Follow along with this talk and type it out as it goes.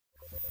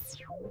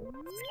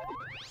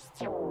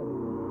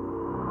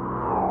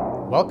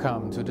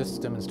Welcome to this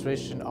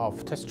demonstration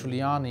of TES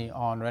Guiliani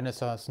on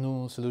Renesas'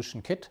 new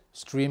solution kit,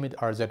 Streamit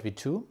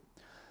RZV2.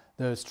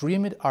 The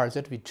Streamit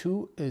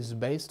RZV2 is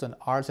based on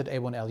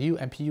RZ-A1LU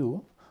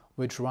MPU,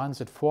 which runs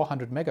at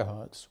 400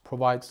 MHz,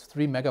 provides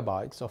 3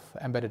 MB of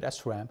embedded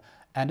SRAM,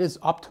 and is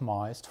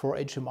optimized for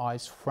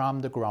HMIs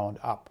from the ground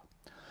up.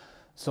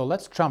 So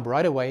let's jump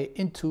right away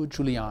into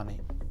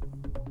Guiliani.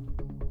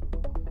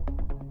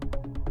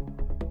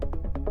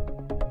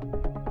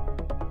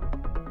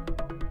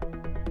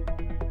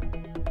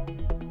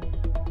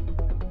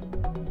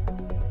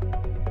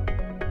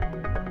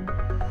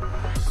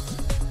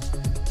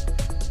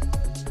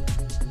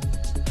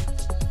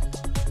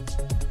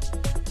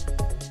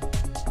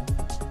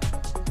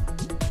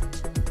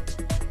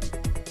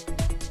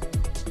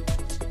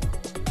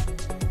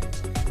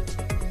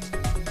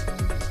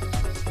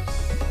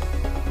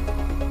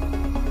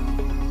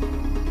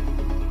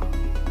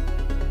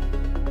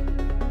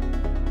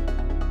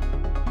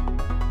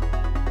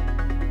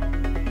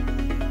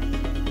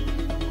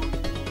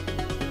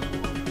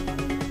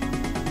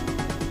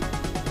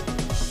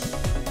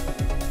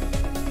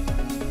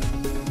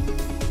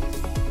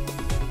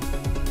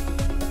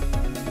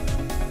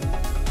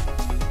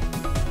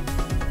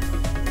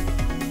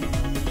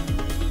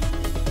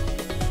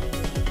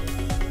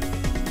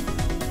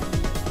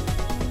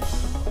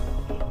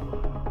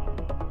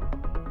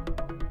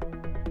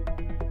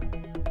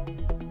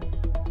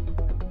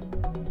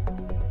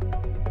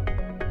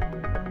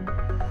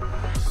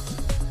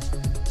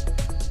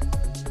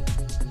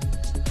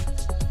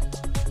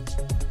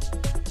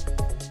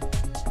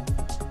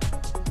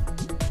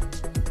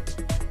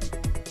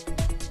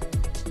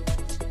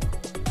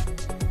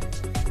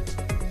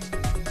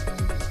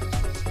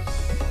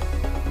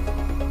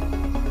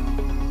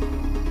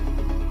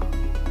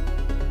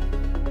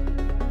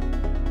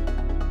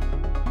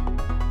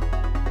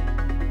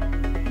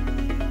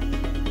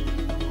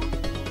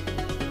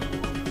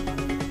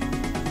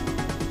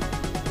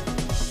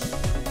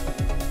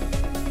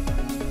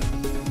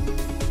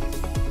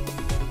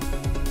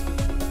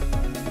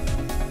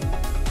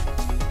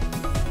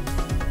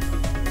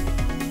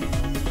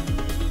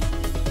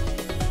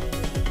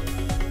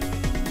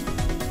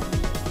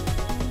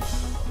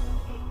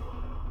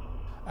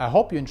 I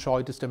hope you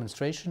enjoyed this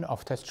demonstration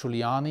of TES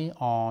Guiliani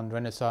on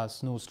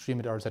Renesas' new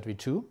Streamit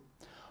RZV2.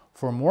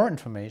 For more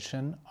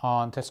information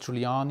on TES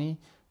Guiliani,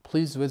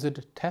 please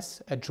visit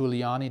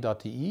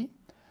tes@guiliani.de.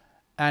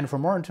 And for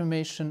more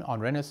information on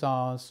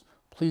Renesas,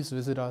 please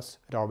visit us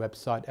at our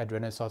website at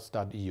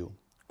renesas.eu.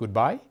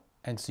 Goodbye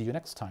and see you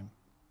next time.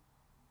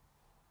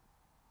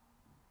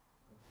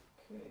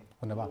 Okay.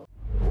 Wunderbar.